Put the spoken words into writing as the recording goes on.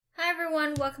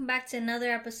everyone. Welcome back to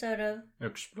another episode of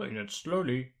Explain It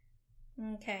Slowly.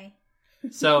 Okay.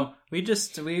 So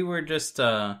we were just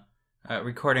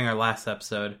recording our last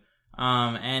episode,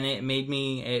 and it made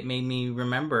me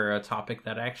remember a topic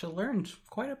that I actually learned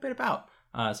quite a bit about,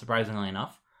 surprisingly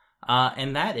enough,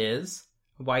 and that is,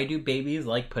 why do babies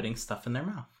like putting stuff in their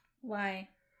mouth? Why?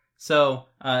 So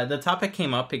the topic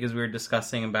came up because we were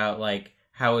discussing about like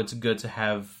how it's good to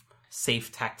have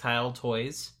safe tactile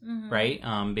toys, right?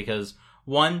 Because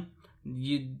one,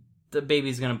 the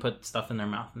baby's gonna put stuff in their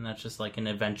mouth, and that's just like an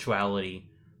eventuality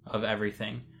of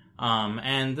everything.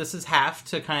 And this is half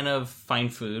to kind of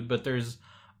find food, but there's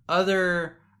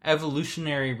other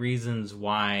evolutionary reasons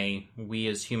why we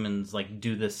as humans like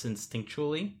do this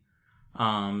instinctually.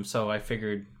 So I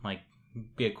figured like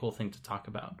be a cool thing to talk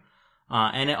about.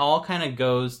 And it all kind of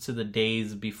goes to the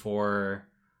days before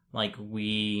like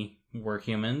we were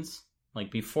humans.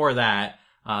 Like before that,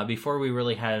 before we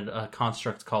really had a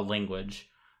construct called language,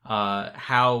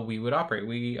 how we would operate.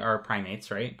 We are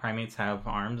primates, right? Primates have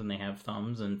arms and they have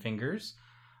thumbs and fingers.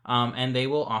 And they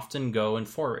will often go and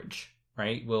forage,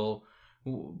 right? We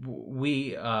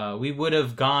would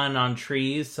have gone on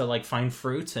trees to like find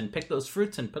fruits and pick those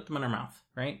fruits and put them in our mouth,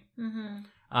 right?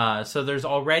 Mm-hmm. So there's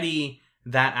already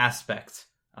that aspect,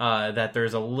 that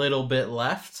there's a little bit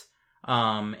left,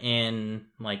 in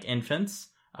like infants,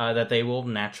 that they will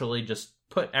naturally just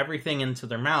put everything into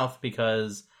their mouth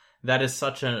because that is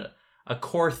such a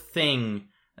core thing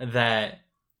that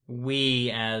we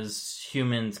as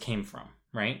humans came from,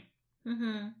 right?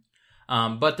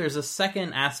 Mm-hmm. But there's a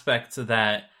second aspect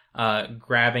that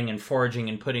grabbing and foraging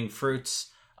and putting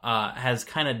fruits has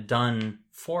kind of done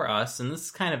for us, and this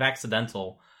is kind of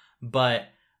accidental, but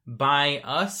by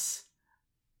us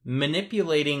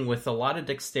manipulating with a lot of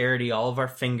dexterity all of our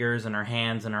fingers and our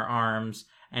hands and our arms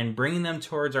and bringing them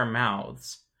towards our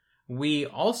mouths, we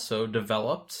also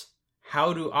developed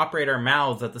how to operate our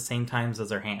mouths at the same time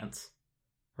as our hands,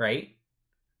 right?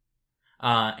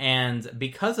 And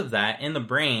because of that, in the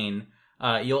brain,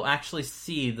 you'll actually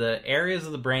see the areas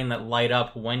of the brain that light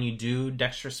up when you do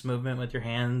dexterous movement with your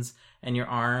hands and your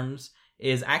arms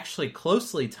is actually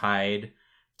closely tied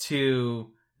to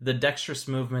the dexterous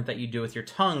movement that you do with your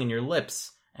tongue and your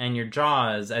lips and your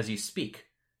jaws as you speak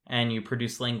and you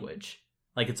produce language.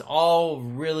 Like, it's all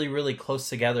really, really close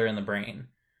together in the brain.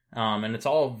 And it's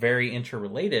all very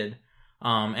interrelated.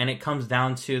 And it comes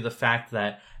down to the fact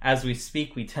that as we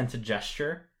speak, we tend to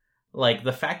gesture. Like,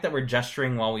 the fact that we're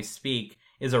gesturing while we speak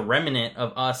is a remnant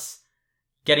of us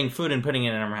getting food and putting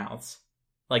it in our mouths.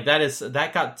 Like,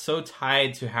 that got so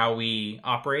tied to how we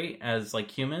operate as, like,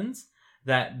 humans,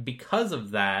 that because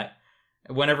of that,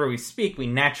 whenever we speak, we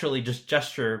naturally just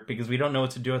gesture because we don't know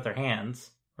what to do with our hands,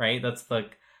 right? That's the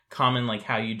common, like,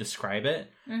 how you describe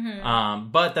it. Mm-hmm.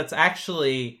 But that's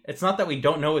actually, it's not that we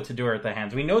don't know what to do with our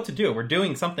hands. We know what to do. We're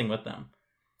doing something with them.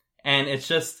 And it's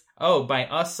just, by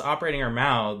us operating our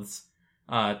mouths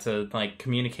to, like,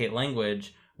 communicate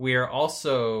language, we are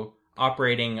also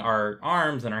operating our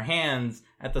arms and our hands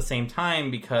at the same time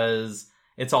because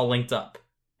it's all linked up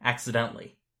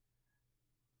accidentally.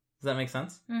 Does that make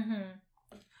sense?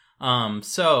 Mm-hmm.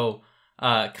 So,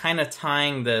 kind of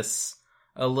tying this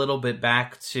a little bit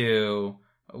back to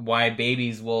why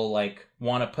babies will, like,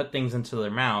 want to put things into their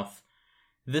mouth.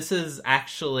 This is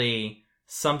actually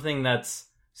something that's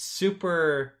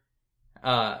super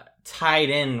tied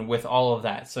in with all of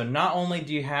that. So not only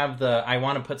do you have I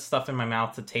want to put stuff in my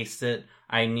mouth to taste it,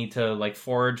 I need to, like,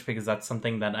 forage because that's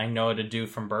something that I know how to do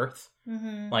from birth.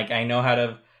 Mm-hmm. Like, I know how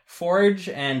to forage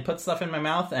and put stuff in my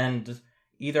mouth, and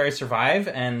either I survive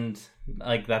and,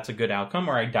 like, that's a good outcome,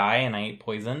 or I die and I eat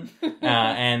poison,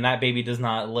 and that baby does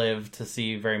not live to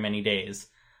see very many days.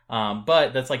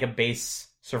 But that's like a base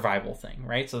survival thing,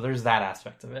 right? So there's that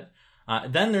aspect of it.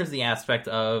 Then there's the aspect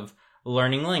of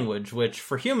learning language, which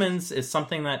for humans is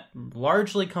something that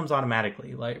largely comes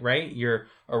automatically. Like, right? You're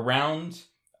around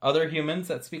other humans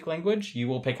that speak language, you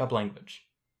will pick up language.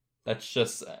 That's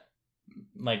just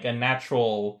like a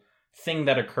natural thing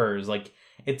that occurs. Like,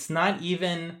 it's not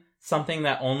even something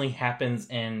that only happens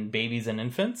in babies and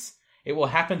infants. It will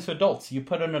happen to adults. You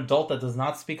put an adult that does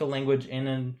not speak a language in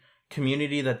a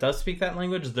community that does speak that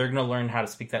language, they're going to learn how to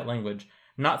speak that language.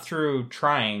 Not through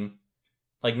trying,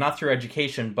 like, not through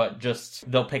education, but just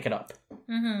they'll pick it up.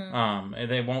 Mm-hmm.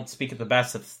 They won't speak it the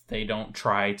best if they don't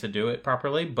try to do it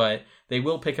properly, but they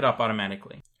will pick it up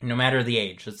automatically, no matter the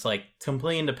age. It's like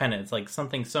completely independent. It's like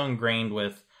something so ingrained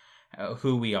with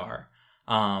who we are.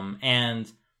 And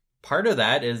part of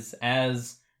that is,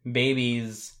 as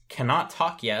babies cannot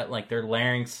talk yet, like, their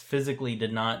larynx physically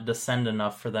did not descend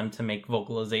enough for them to make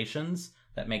vocalizations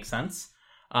that make sense.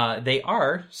 they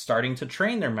are starting to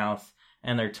train their mouth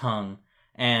and their tongue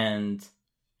and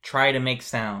try to make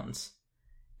sounds.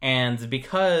 And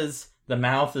because the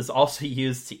mouth is also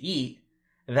used to eat,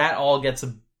 that all gets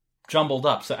jumbled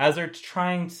up. So as they're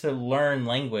trying to learn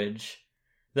language,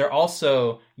 they're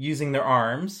also using their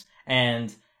arms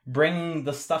and bringing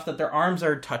the stuff that their arms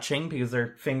are touching, because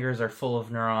their fingers are full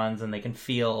of neurons and they can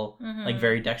feel like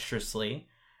very dexterously.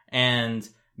 And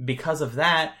because of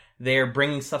that, they're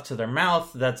bringing stuff to their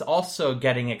mouth that's also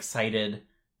getting excited,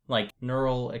 like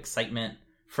neural excitement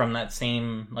from that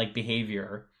same like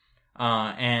behavior.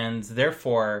 And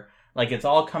therefore, like, it's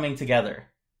all coming together.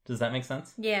 Does that make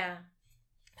sense? Yeah.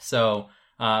 So,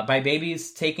 by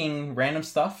babies taking random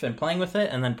stuff and playing with it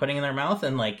and then putting it in their mouth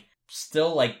and, like,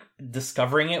 still, like,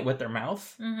 discovering it with their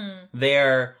mouth,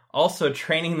 they're also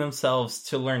training themselves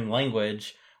to learn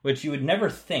language, which you would never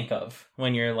think of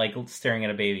when you're, like, staring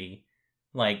at a baby,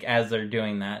 like, as they're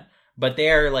doing that. But they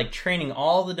are, like, training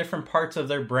all the different parts of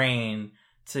their brain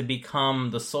to become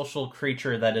the social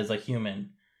creature that is a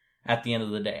human at the end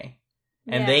of the day.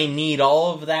 And they need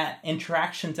all of that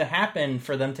interaction to happen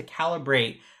for them to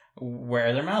calibrate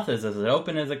where their mouth is. Is it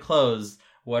open? Is it closed?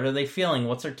 What are they feeling?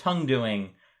 What's their tongue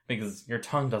doing? Because your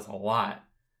tongue does a lot.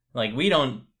 Like, we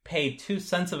don't pay 2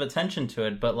 cents of attention to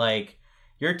it, but, like,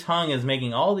 your tongue is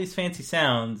making all these fancy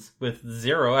sounds with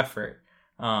 0 effort.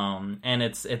 And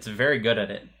it's very good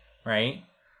at it, right?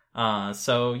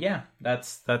 So, yeah,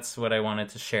 that's what I wanted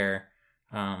to share.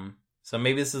 So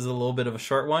maybe this is a little bit of a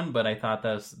short one, but I thought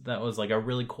that was like a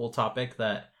really cool topic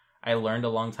that I learned a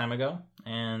long time ago.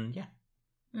 And yeah.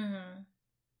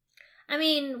 I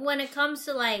mean, when it comes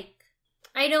to, like,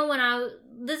 I know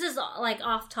this is like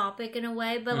off topic in a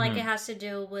way, but like it has to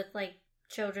do with like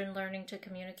children learning to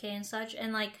communicate and such.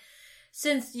 And like,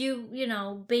 since you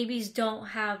know, babies don't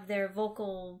have their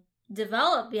vocal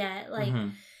developed yet, like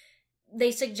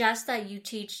they suggest that you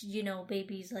teach, you know,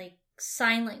 babies like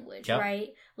sign language, right?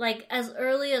 Like as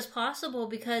early as possible,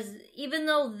 because even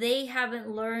though they haven't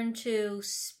learned to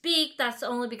speak, that's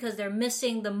only because they're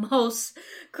missing the most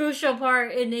crucial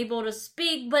part in able to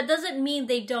speak, but doesn't mean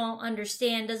they don't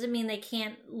understand, doesn't mean they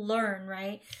can't learn,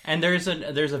 right? And there's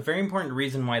a very important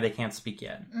reason why they can't speak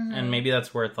yet. And maybe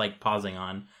that's worth like pausing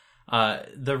on.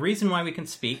 The reason why we can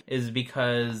speak is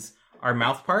because our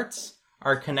mouth parts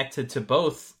are connected to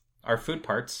both our food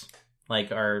parts,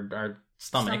 like our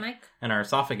stomach and our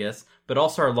esophagus, but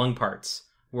also our lung parts,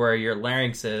 where your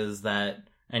larynx is, that,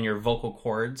 and your vocal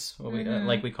cords, what we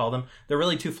like we call them. They're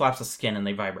really 2 flaps of skin and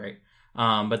they vibrate.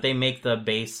 But they make the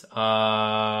bass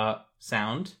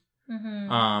sound.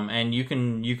 And you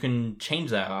can change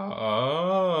that.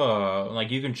 Like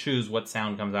you can choose what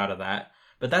sound comes out of that.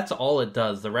 But that's all it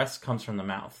does. The rest comes from the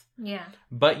mouth. Yeah.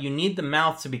 But you need the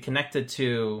mouth to be connected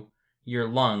to your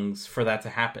lungs for that to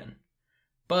happen.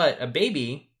 But a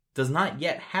baby does not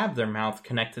yet have their mouth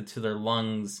connected to their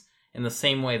lungs in the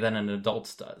same way that an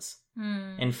adult does.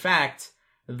 In fact,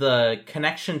 the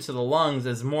connection to the lungs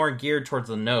is more geared towards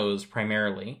the nose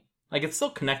primarily. Like, it's still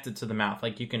connected to the mouth.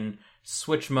 Like, you can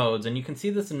switch modes, and you can see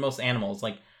this in most animals.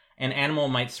 Like, an animal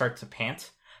might start to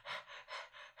pant,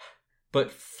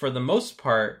 but for the most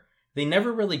part, they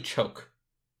never really choke.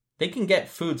 They can get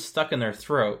food stuck in their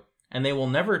throat, and they will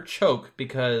never choke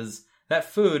because that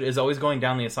food is always going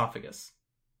down the esophagus.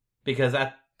 Because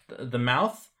the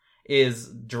mouth is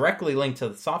directly linked to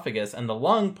the esophagus, and the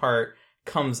lung part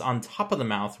comes on top of the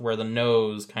mouth where the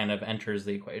nose kind of enters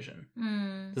the equation.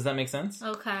 Does that make sense?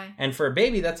 Okay. And for a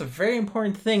baby, that's a very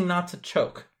important thing not to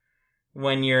choke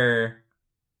when you're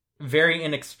very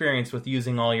inexperienced with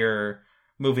using all your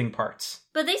moving parts.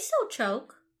 But they still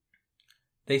choke.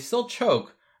 They still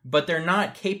choke, but they're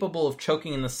not capable of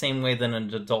choking in the same way that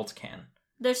an adult can.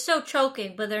 They're still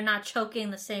choking, but they're not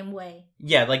choking the same way.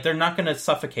 Yeah, like they're not going to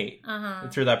suffocate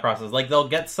through that process. Like they'll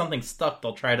get something stuck,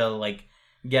 they'll try to like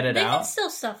get it out. They can still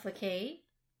suffocate.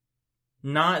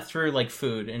 Not through like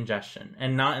food ingestion,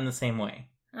 and not in the same way.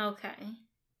 Okay.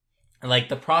 Like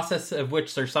the process of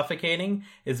which they're suffocating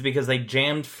is because they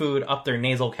jammed food up their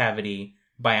nasal cavity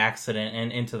by accident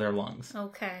and into their lungs.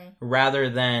 Okay. Rather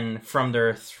than from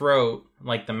their throat,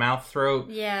 like the mouth throat,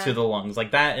 to the lungs.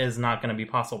 Like that is not going to be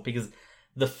possible because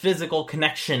the physical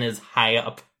connection is high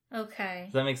up. Okay.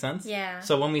 Does that make sense? Yeah.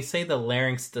 So when we say the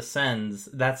larynx descends,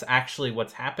 that's actually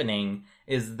what's happening,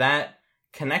 is that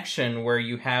connection where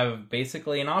you have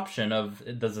basically an option of,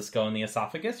 does this go in the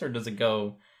esophagus or does it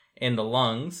go in the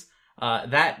lungs?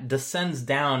 That descends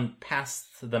down past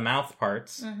the mouth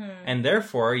parts, and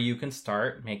therefore you can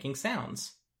start making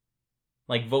sounds.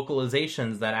 Like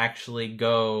vocalizations that actually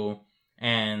go,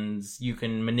 and you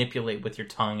can manipulate with your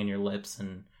tongue and your lips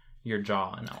and your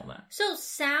jaw and all that. So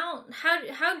sound,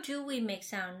 how do we make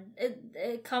sound?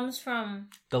 It comes from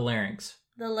the larynx.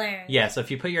 The larynx. Yeah, so if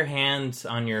you put your hand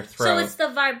on your throat. So it's the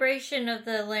vibration of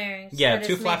the larynx. Yeah,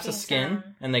 two flaps of skin,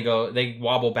 sound. and they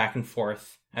wobble back and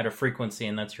forth at a frequency,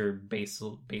 and that's your base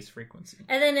frequency.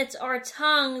 And then it's our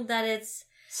tongue that it's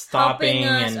stopping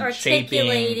helping us and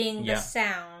articulating shaping. the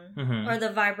sound or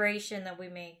the vibration that we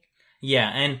make. Yeah,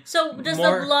 and so does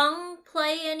the lung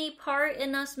play any part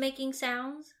in us making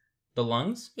sounds? The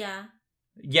lungs? Yeah.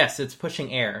 Yes, it's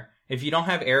pushing air. If you don't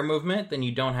have air movement, then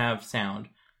you don't have sound.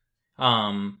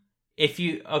 So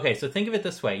think of it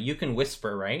this way. You can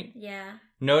whisper, right? Yeah.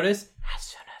 Notice, as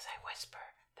soon as I whisper,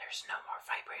 there's no more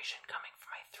vibration coming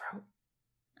from my throat.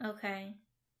 Okay.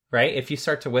 Right? If you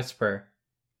start to whisper.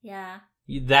 Yeah.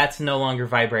 That's no longer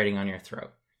vibrating on your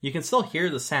throat. You can still hear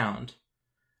the sound.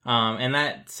 And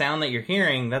that sound that you're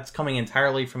hearing, that's coming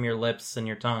entirely from your lips and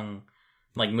your tongue,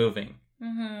 like, moving.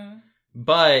 Mm-hmm.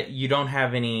 But you don't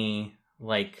have any,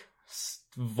 like,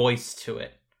 voice to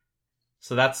it.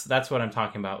 So that's what I'm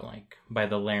talking about, like, by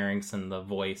the larynx and the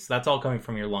voice. That's all coming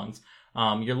from your lungs.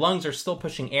 Your lungs are still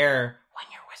pushing air when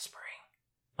you're whispering.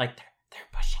 Like, they're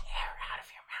pushing air out of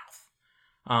your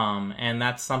mouth. And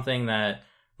that's something that,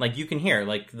 like, you can hear.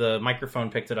 Like, the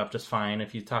microphone picked it up just fine.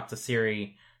 If you talk to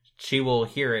Siri, she will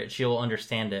hear it. She will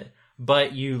understand it.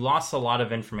 But you lost a lot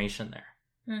of information there.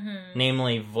 Mm-hmm.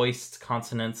 Namely, voiced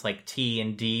consonants like T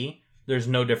and D. There's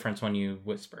no difference when you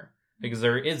whisper. Because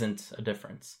there isn't a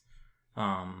difference.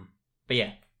 But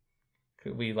yeah.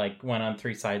 We, like, went on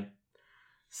 3 side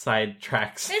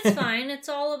tracks. It's fine. It's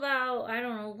all about, I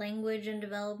don't know, language and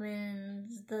development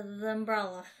and the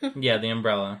umbrella. Yeah, the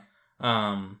umbrella.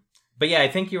 But yeah, I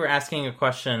think you were asking a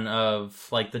question of,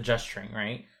 like, the gesturing,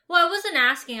 right? Well, I wasn't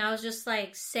asking. I was just,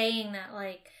 like, saying that,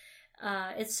 like,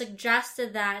 it's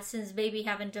suggested that since baby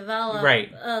haven't developed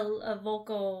a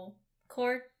vocal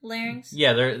cord, larynx.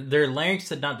 Yeah, their larynx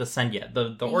did not descend yet.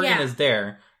 The organ is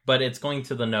there, but it's going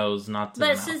to the nose, not to the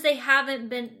mouth. But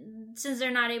since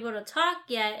they're not able to talk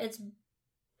yet,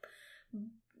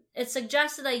 it's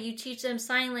suggested that you teach them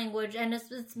sign language, and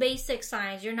it's basic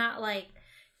signs. You're not, like,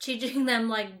 teaching them,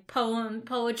 like,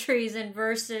 poetries and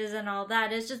verses and all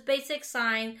that. It's just basic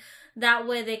sign. That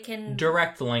way they can...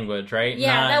 direct language, right?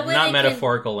 Yeah, that way not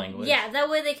metaphorical language. Yeah, that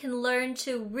way they can learn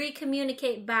to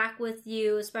re-communicate back with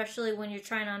you, especially when you're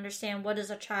trying to understand what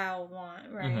does a child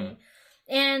want, right? Mm-hmm.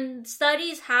 And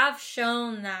studies have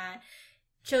shown that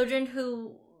children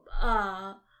who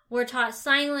were taught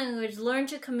sign language learn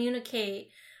to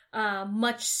communicate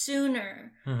much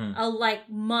sooner, like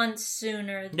months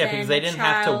sooner. Yeah, because they didn't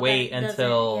have to wait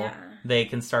until they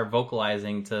can start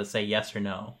vocalizing to say yes or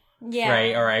no. Yeah.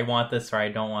 Right? Or I want this, or I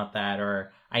don't want that,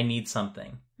 or I need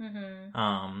something.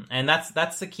 Mm-hmm. And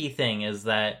that's the key thing, is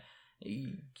that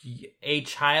a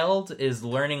child is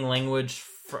learning language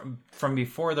from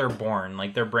before they're born.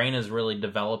 Like, their brain is really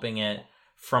developing it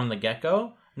from the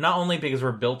get-go. Not only because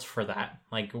we're built for that.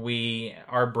 Like,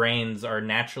 our brains are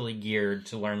naturally geared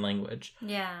to learn language.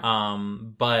 Yeah.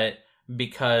 But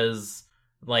because,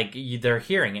 like, they're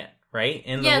hearing it, right?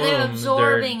 In the womb, they're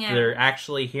absorbing it. They're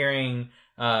actually hearing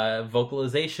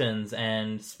vocalizations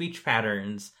and speech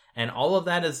patterns, and all of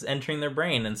that is entering their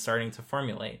brain and starting to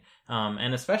formulate.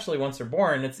 And especially once they're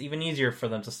born, it's even easier for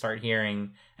them to start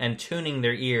hearing and tuning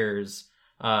their ears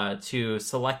to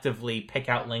selectively pick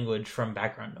out language from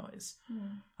background noise.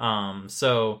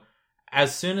 So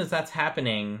as soon as that's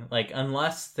happening, like,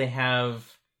 unless they have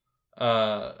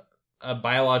a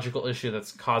biological issue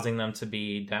that's causing them to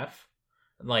be deaf,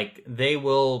 like, they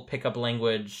will pick up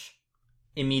language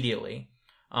immediately.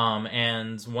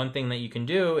 And one thing that you can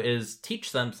do is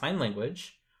teach them sign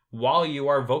language while you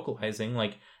are vocalizing.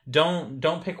 Like,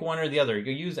 don't pick one or the other.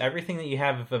 You use everything that you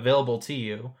have available to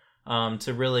you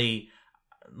to really,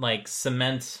 like,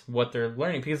 cement what they're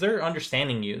learning, because they're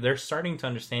understanding you. They're starting to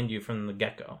understand you from the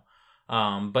get-go.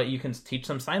 But you can teach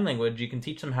them sign language. You can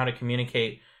teach them how to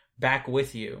communicate back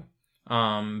with you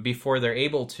before they're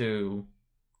able to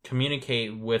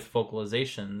communicate with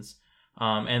vocalizations.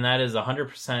 And that is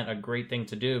 100% a great thing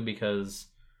to do, because,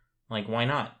 like, why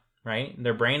not, right?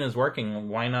 Their brain is working.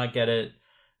 Why not get it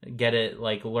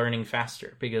like, learning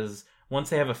faster? Because once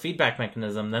they have a feedback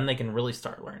mechanism, then they can really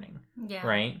start learning,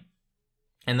 right?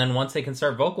 And then once they can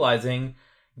start vocalizing,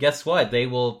 guess what? They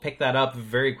will pick that up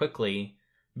very quickly,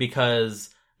 because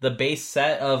the base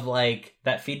set of, like,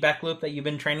 that feedback loop that you've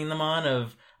been training them on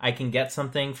of, I can get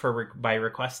something by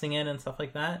requesting it and stuff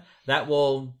like that, that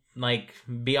will, like,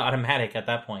 be automatic at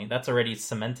that point. That's already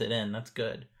cemented in. That's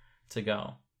good to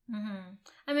go. Mm-hmm.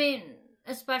 I mean,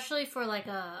 especially for, like,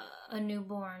 a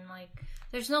newborn, like,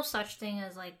 there's no such thing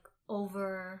as, like,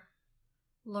 over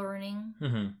learning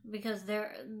Mm-hmm. because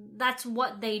that's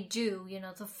what they do,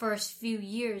 the first few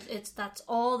years. That's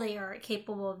all they are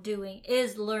capable of doing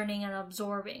is learning and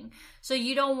absorbing. So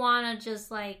you don't want to just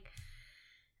like,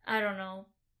 I don't know,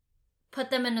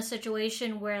 put them in a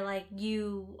situation where like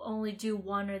you only do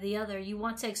one or the other. You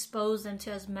want to expose them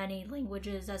to as many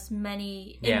languages, as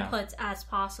many inputs as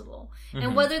possible. Mm-hmm.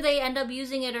 And whether they end up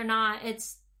using it or not,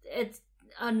 it's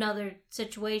another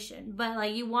situation. But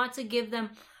like you want to give them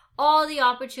all the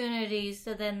opportunities,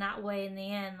 so then that way in the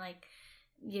end, like,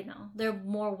 they're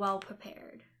more well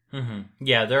prepared. Mm-hmm.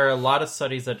 Yeah, there are a lot of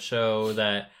studies that show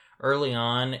that early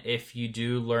on, if you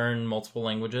do learn multiple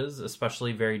languages,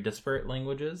 especially very disparate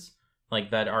languages,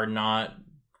 like that are not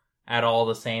at all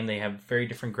the same, they have very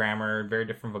different grammar, very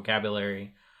different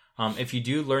vocabulary. If you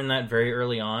do learn that very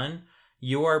early on,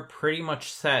 you are pretty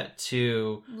much set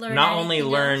to not only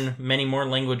learn many more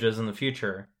languages in the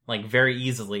future, like very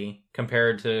easily,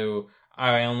 compared to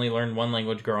I only learned one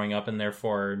language growing up and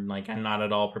therefore like I'm not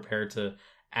at all prepared to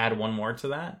add one more to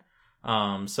that.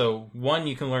 So one,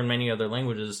 you can learn many other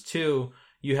languages. Two,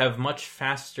 you have much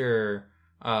faster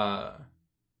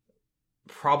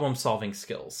problem solving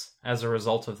skills as a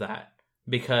result of that,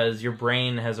 because your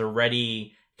brain has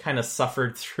already kind of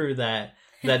suffered through that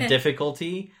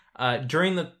difficulty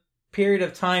during the period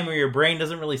of time where your brain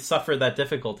doesn't really suffer that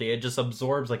difficulty. It just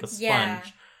absorbs like a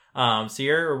sponge. So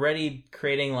you're already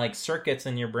creating like circuits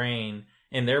in their brain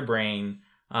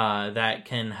that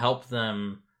can help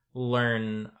them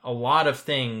learn a lot of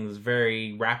things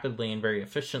very rapidly and very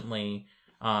efficiently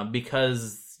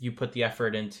because you put the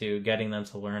effort into getting them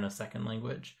to learn a second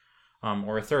language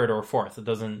or a third or a fourth. It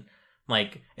doesn't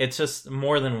it's just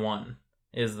more than one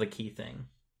is the key thing.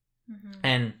 Mm-hmm.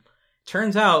 And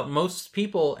turns out most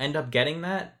people end up getting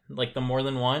that, like the more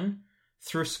than one,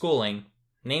 through schooling.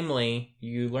 Namely,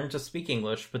 you learn to speak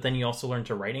English, but then you also learn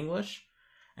to write English.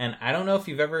 And I don't know if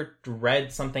you've ever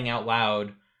read something out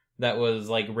loud that was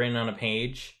like written on a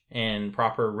page in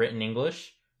proper written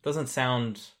English. It doesn't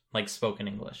sound like spoken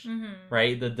English,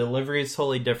 right? The delivery is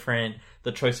totally different.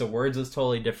 The choice of words is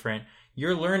totally different.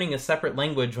 You're learning a separate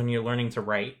language when you're learning to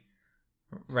write,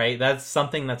 right? That's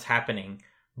something that's happening.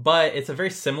 But it's a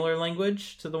very similar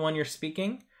language to the one you're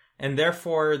speaking. And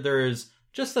therefore, there's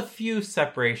just a few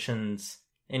separations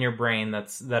in your brain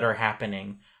that are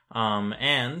happening.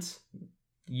 And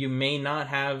you may not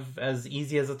have as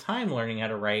easy as a time learning how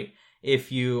to write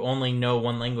if you only know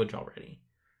one language already.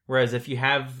 Whereas if you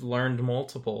have learned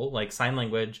multiple, like sign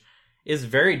language is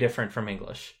very different from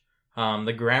English.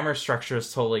 The grammar structure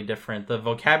is totally different. The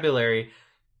vocabulary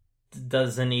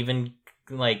doesn't even,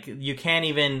 you can't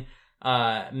even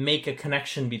make a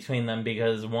connection between them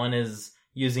because one is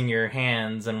using your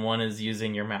hands and one is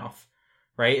using your mouth,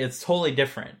 right? It's totally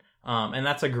different. And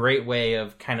that's a great way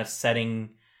of kind of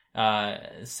setting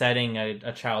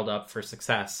a child up for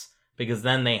success, because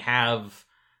then they have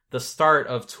the start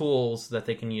of tools that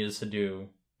they can use to do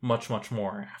much, much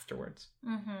more afterwards.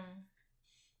 Mm-hmm.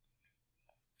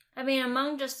 I mean,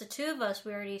 among just the two of us,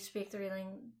 we already speak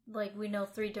we know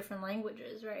 3 different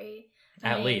languages, right?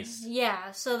 At least.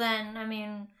 Yeah. So then, I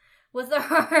mean, with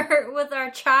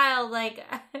our child,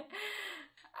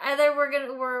 either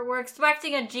we're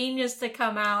expecting a genius to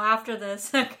come out after this,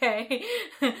 okay?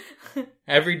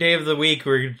 Every day of the week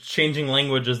we're changing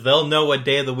languages. They'll know what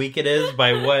day of the week it is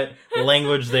by what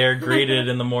language they're greeted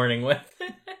in the morning with.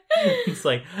 It's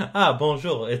like,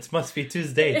 bonjour, it must be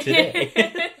Tuesday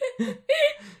today.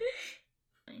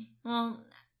 Well,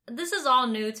 this is all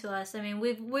new to us. I mean,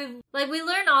 we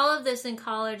learned all of this in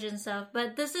college and stuff,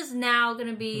 but this is now going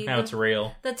to be it's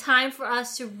real. The time for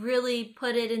us to really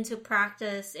put it into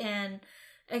practice and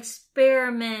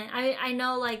experiment. I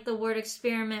know the word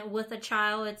experiment with a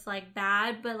child, it's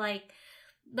bad, but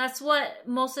that's what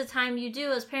most of the time you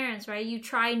do as parents, right? You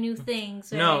try new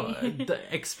things. Right? No,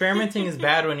 experimenting is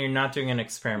bad when you're not doing an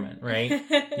experiment, right?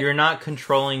 You're not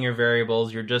controlling your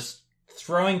variables. You're just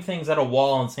throwing things at a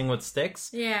wall and seeing what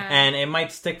sticks. Yeah. And it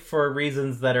might stick for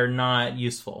reasons that are not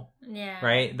useful. Yeah.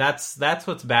 Right? That's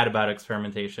what's bad about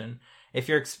experimentation. If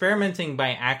you're experimenting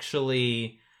by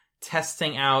actually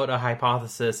testing out a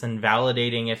hypothesis and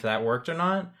validating if that worked or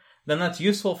not, then that's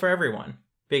useful for everyone.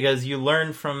 Because you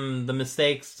learn from the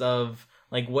mistakes of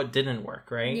what didn't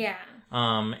work, right? Yeah.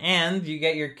 And you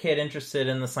get your kid interested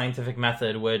in the scientific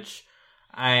method, which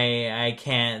I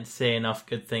can't say enough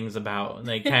good things about.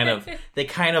 They kind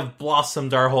of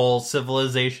blossomed our whole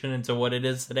civilization into what it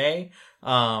is today.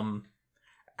 I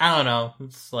don't know.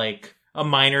 It's a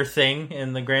minor thing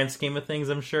in the grand scheme of things,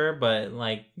 I'm sure. But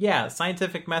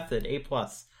scientific method, A+,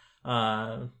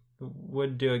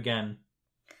 would do again.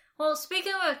 Well,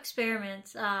 speaking of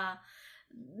experiments,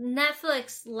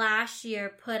 Netflix last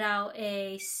year put out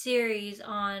a series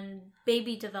on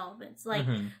baby developments, like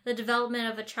the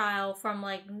development of a child from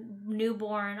like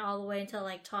newborn all the way into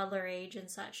like toddler age and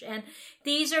such. And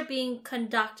these are being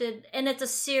conducted, and it's a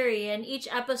series, and each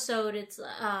episode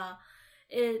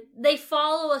they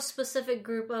follow a specific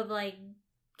group of like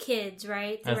kids,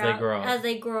 right? As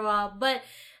they grow up. But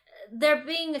they're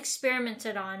being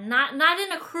experimented on, not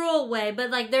in a cruel way, but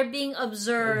like they're being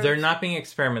observed. They're not being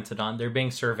experimented on. They're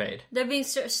being surveyed. They're being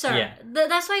surveyed.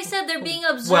 That's why I said they're being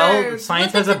observed. Well,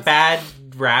 science has a bad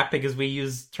rap because we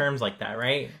use terms like that,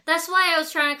 right? That's why I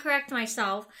was trying to correct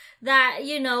myself. That,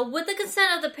 you know, with the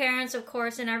consent of the parents, of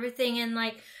course, and everything, and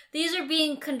like these are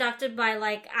being conducted by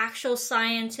like actual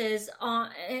scientists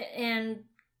and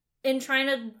in trying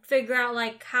to figure out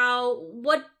like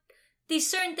what these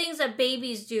certain things that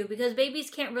babies do, because babies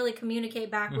can't really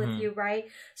communicate back with you, right?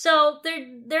 So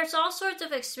there's all sorts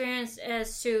of experience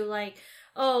as to like,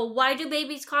 oh, why do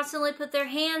babies constantly put their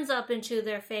hands up into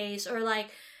their face? Or like,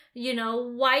 you know,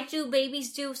 why do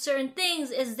babies do certain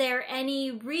things? Is there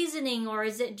any reasoning, or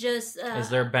is it just... is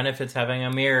there benefits having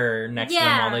a mirror next to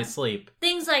them while they sleep?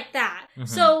 Things like that.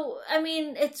 So, I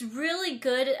mean, it's really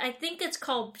good. I think it's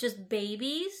called just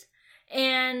Babies.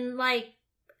 And like,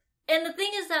 and the thing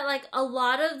is that, like, a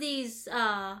lot of these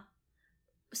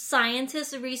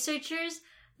scientists and researchers,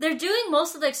 they're doing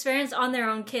most of the experiments on their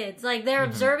own kids. Like, they're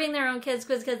observing their own kids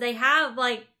because they have,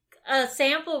 like, a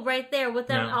sample right there with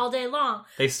them all day long.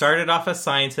 They started off as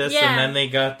scientists, and then they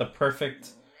got the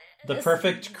perfect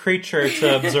creature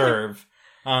to observe.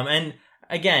 And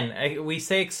again, we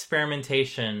say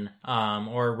experimentation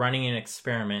or running an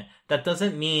experiment. That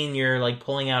doesn't mean you're like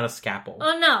pulling out a scalpel.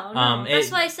 Oh, no. That's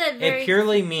why I said it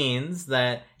purely means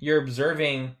that you're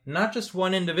observing not just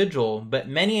one individual, but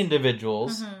many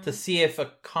individuals to see if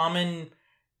a common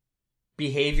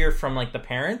behavior from like the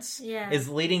parents is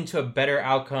leading to a better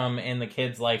outcome in the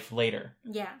kid's life later.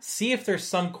 Yeah. See if there's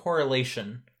some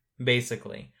correlation,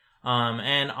 basically.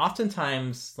 And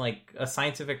oftentimes, like a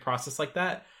scientific process like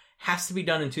that has to be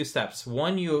done in 2 steps.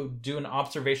 One, you do an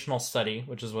observational study,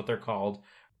 which is what they're called,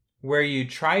 where you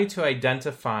try to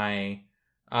identify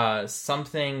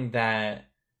something that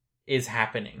is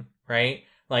happening, right?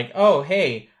 Like, oh,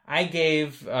 hey, I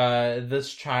gave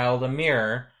this child a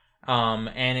mirror,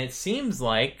 and it seems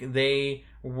like they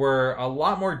were a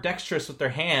lot more dexterous with their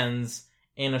hands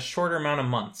in a shorter amount of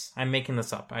months. I'm making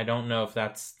this up. I don't know if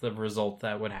that's the result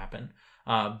that would happen.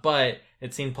 But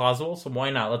it seemed plausible, so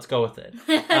why not? Let's go with it.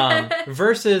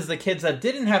 Versus the kids that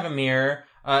didn't have a mirror,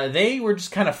 they were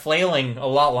just kind of flailing a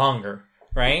lot longer,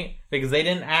 right? Because they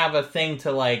didn't have a thing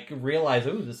to like realize,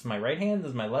 oh, this is my right hand, this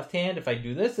is my left hand. If I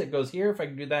do this, it goes here. If I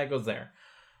do that, it goes there.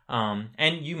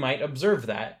 And you might observe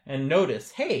that and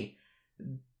notice, hey,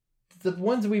 the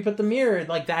ones we put the mirror,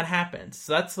 like that happens.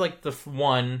 So that's like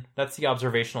that's the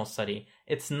observational study.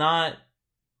 It's not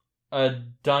a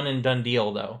done and done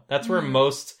deal, though. That's where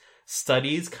most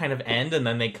studies kind of end, and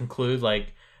then they conclude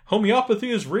like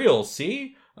homeopathy is real.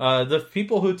 See, the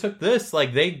people who took this,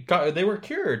 like they were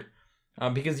cured,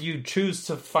 because you choose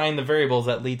to find the variables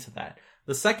that lead to that.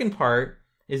 The second part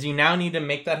is you now need to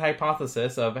make that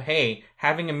hypothesis of, hey,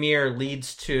 having a mirror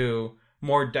leads to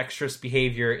more dexterous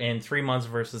behavior in 3 months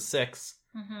versus 6.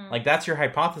 Like, that's your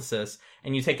hypothesis.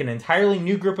 And you take an entirely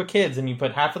new group of kids and you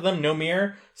put half of them, no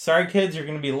mirror. Sorry, kids, you're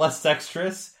going to be less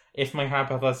dexterous if my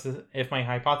hypothesis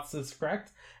is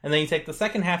correct. And then you take the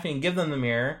second half and you give them the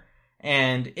mirror.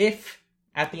 And if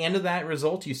at the end of that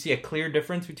result you see a clear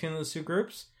difference between those 2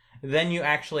 groups, then you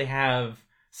actually have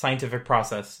scientific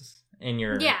process in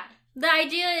your... Yeah. The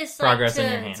idea is like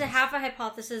to have a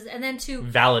hypothesis and then to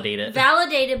validate it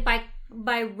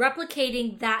by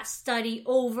replicating that study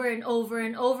over and over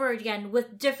and over again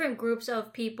with different groups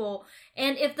of people.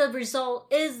 And if the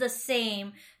result is the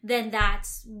same, then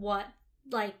that's what,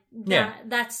 like,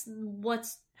 that's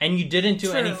what's And you didn't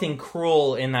do anything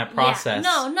cruel in that process.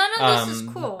 Yeah. No, none of this is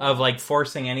cruel. Of, like,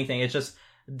 forcing anything. It's just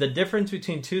the difference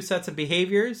between 2 sets of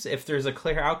behaviors. If there's a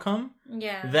clear outcome,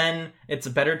 then it's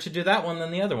better to do that one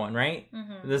than the other one, right?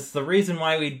 This is the reason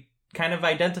why we kind of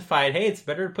identified, hey, it's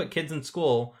better to put kids in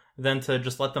school than to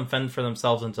just let them fend for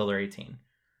themselves until they're 18.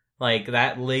 Like,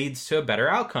 that leads to a better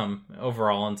outcome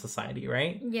overall in society,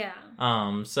 right? Yeah.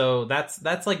 So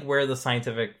that's like where the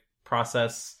scientific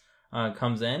process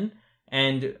comes in.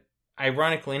 And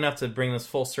ironically enough, to bring this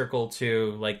full circle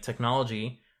to like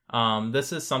technology,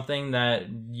 this is something that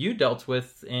you dealt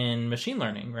with in machine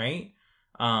learning, right?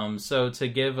 So to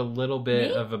give a little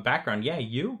bit of a background,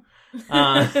 you.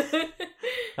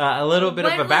 A little bit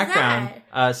of a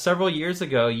background. Several years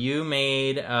ago, you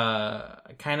made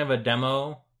kind of a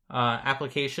demo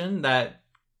application that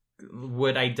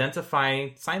would identify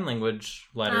sign language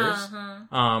letters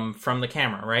from the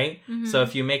camera, right? Mm-hmm. So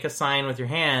if you make a sign with your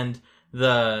hand,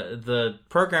 the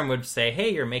program would say,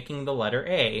 hey, you're making the letter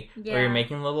A, or you're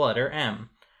making the letter M.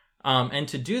 And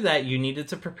to do that, you needed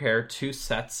to prepare 2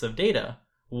 sets of data.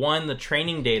 One, the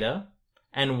training data,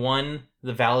 and one,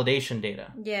 the validation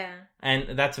data. Yeah.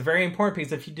 And that's very important,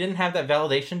 because if you didn't have that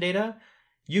validation data,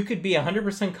 you could be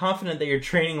 100% confident that your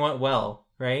training went well,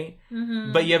 right?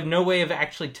 Mm-hmm. But you have no way of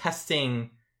actually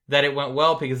testing that it went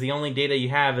well, because the only data you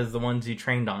have is the ones you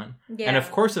trained on. Yeah. And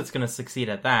of course it's going to succeed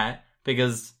at that,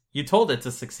 because you told it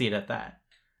to succeed at that,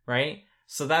 right?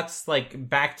 So that's, like,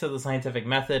 back to the scientific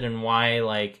method and why,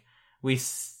 like,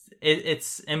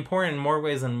 it's important in more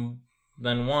ways than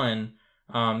one.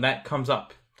 That comes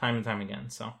up time and time again.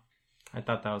 So I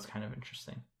thought that was kind of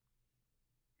interesting.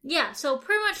 Yeah, so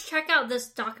pretty much check out this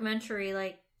documentary,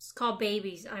 like, it's called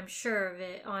Babies, I'm sure of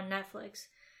it, on Netflix.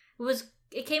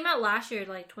 It came out last year,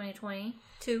 like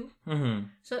 2022. Mm-hmm.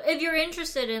 So if you're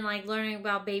interested in, like, learning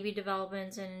about baby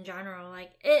developments in general,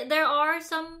 like, there are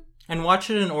some... And watch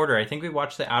it in order. I think we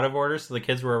watched it out of order, so the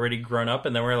kids were already grown up,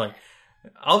 and then we're like,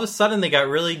 all of a sudden they got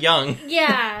really young.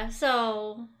 Yeah,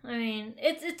 so, I mean,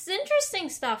 it's interesting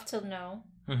stuff to know.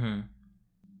 Mm-hmm.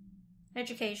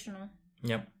 Educational.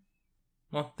 Yep.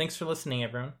 Well, thanks for listening,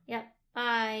 everyone. Yep.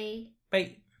 Bye.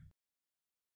 Bye.